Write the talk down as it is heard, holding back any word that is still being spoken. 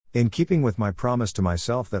In keeping with my promise to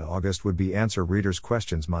myself that August would be Answer Readers'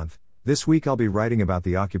 Questions Month, this week I'll be writing about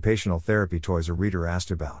the occupational therapy toys a reader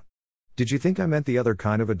asked about. Did you think I meant the other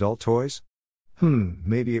kind of adult toys?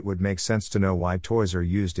 Maybe it would make sense to know why toys are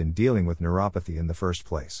used in dealing with neuropathy in the first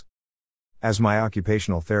place. As my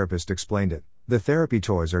occupational therapist explained it, the therapy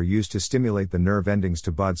toys are used to stimulate the nerve endings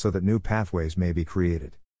to bud so that new pathways may be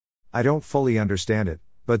created. I don't fully understand it,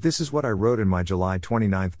 but this is what I wrote in my July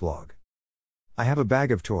 29th blog. I have a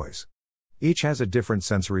bag of toys. Each has a different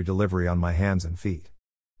sensory delivery on my hands and feet.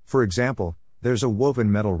 For example, there's a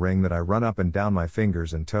woven metal ring that I run up and down my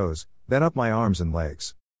fingers and toes, then up my arms and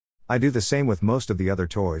legs. I do the same with most of the other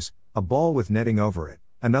toys, a ball with netting over it,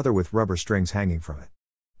 another with rubber strings hanging from it.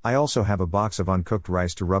 I also have a box of uncooked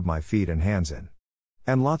rice to rub my feet and hands in.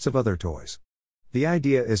 And lots of other toys. The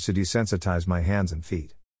idea is to desensitize my hands and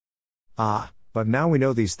feet. But now we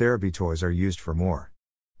know these therapy toys are used for more.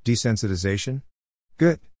 Desensitization?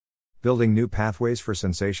 Good. Building new pathways for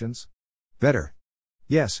sensations? Better.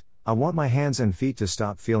 Yes, I want my hands and feet to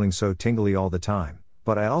stop feeling so tingly all the time,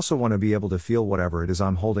 but I also want to be able to feel whatever it is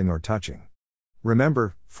I'm holding or touching.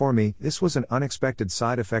 Remember, for me, this was an unexpected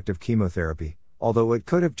side effect of chemotherapy, although it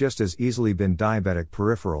could have just as easily been diabetic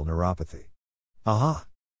peripheral neuropathy.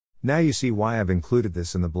 Now you see why I've included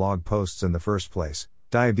this in the blog posts in the first place.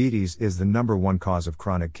 Diabetes is the #1 cause of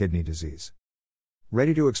chronic kidney disease.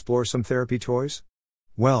 Ready to explore some therapy toys?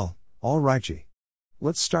 Well, alrighty.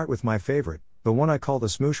 Let's start with my favorite, the one I call the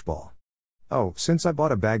smoosh ball. Since I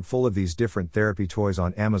bought a bag full of these different therapy toys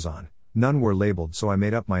on Amazon, none were labeled, so I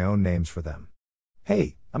made up my own names for them.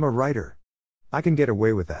 Hey, I'm a writer. I can get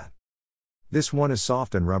away with that. This one is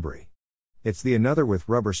soft and rubbery. It's the another with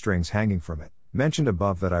rubber strings hanging from it, mentioned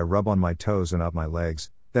above, that I rub on my toes and up my legs,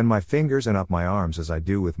 then my fingers and up my arms, as I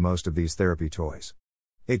do with most of these therapy toys.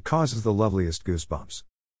 It causes the loveliest goosebumps.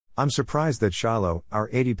 I'm surprised that Shiloh, our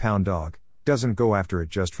 80-pound dog, doesn't go after it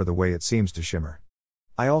just for the way it seems to shimmer.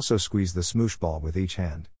 I also squeeze the smoosh ball with each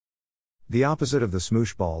hand. The opposite of the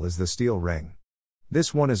smoosh ball is the steel ring.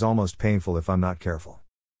 This one is almost painful if I'm not careful.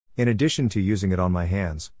 In addition to using it on my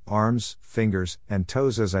hands, arms, fingers, and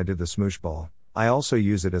toes as I did the smoosh ball, I also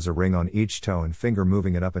use it as a ring on each toe and finger,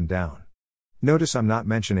 moving it up and down. Notice I'm not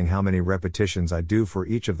mentioning how many repetitions I do for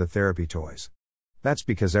each of the therapy toys. That's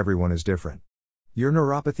because everyone is different. Your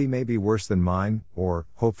neuropathy may be worse than mine, or,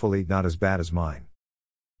 hopefully, not as bad as mine.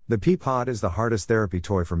 The pea pod is the hardest therapy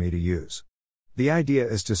toy for me to use. The idea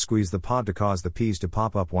is to squeeze the pod to cause the peas to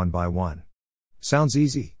pop up one by one. Sounds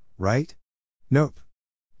easy, right? Nope.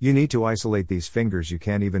 You need to isolate these fingers you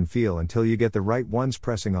can't even feel until you get the right ones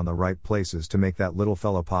pressing on the right places to make that little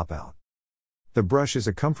fella pop out. The brush is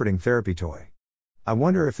a comforting therapy toy. I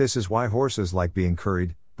wonder if this is why horses like being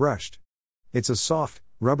curried, brushed. It's a soft,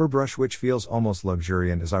 rubber brush which feels almost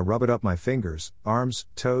luxuriant as I rub it up my fingers, arms,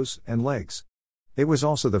 toes, and legs. It was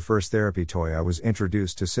also the first therapy toy I was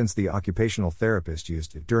introduced to since the occupational therapist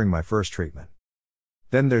used it during my first treatment.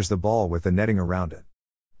 Then there's the ball with the netting around it.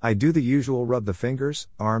 I do the usual rub the fingers,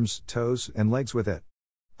 arms, toes, and legs with it.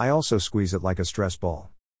 I also squeeze it like a stress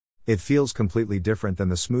ball. It feels completely different than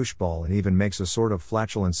the smoosh ball and even makes a sort of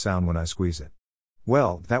flatulence sound when I squeeze it.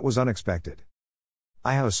 Well, that was unexpected.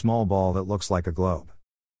 I have a small ball that looks like a globe.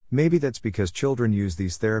 Maybe that's because children use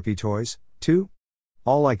these therapy toys, too?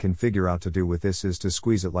 All I can figure out to do with this is to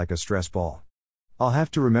squeeze it like a stress ball. I'll have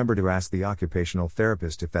to remember to ask the occupational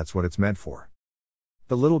therapist if that's what it's meant for.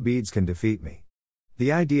 The little beads can defeat me.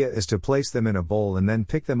 The idea is to place them in a bowl and then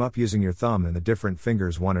pick them up using your thumb and the different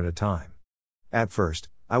fingers one at a time. At first,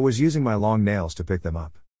 I was using my long nails to pick them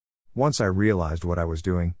up. Once I realized what I was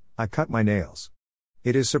doing, I cut my nails.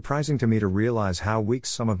 It is surprising to me to realize how weak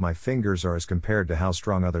some of my fingers are as compared to how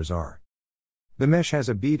strong others are. The mesh has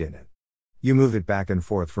a bead in it. You move it back and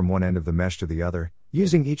forth from one end of the mesh to the other,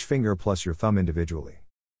 using each finger plus your thumb individually.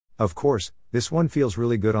 Of course, this one feels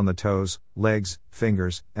really good on the toes, legs,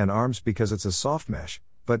 fingers, and arms because it's a soft mesh,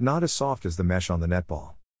 but not as soft as the mesh on the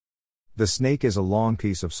netball. The snake is a long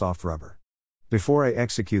piece of soft rubber. Before I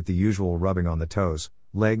execute the usual rubbing on the toes,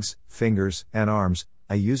 legs, fingers, and arms,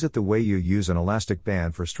 I use it the way you use an elastic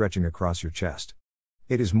band for stretching across your chest.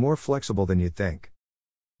 It is more flexible than you'd think.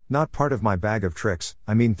 Not part of my bag of tricks,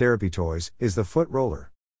 therapy toys, is the foot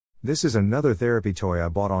roller. This is another therapy toy I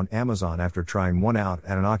bought on Amazon after trying one out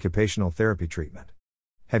at an occupational therapy treatment.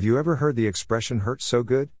 Have you ever heard the expression "hurts so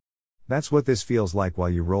good"? That's what this feels like while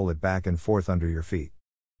you roll it back and forth under your feet.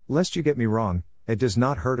 Lest you get me wrong, it does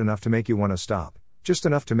not hurt enough to make you want to stop, just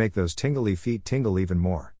enough to make those tingly feet tingle even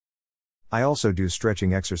more. I also do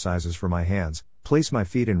stretching exercises for my hands, place my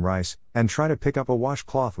feet in rice, and try to pick up a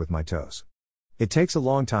washcloth with my toes. It takes a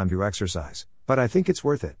long time to exercise, but I think it's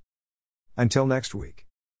worth it. Until next week.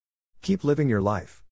 Keep living your life.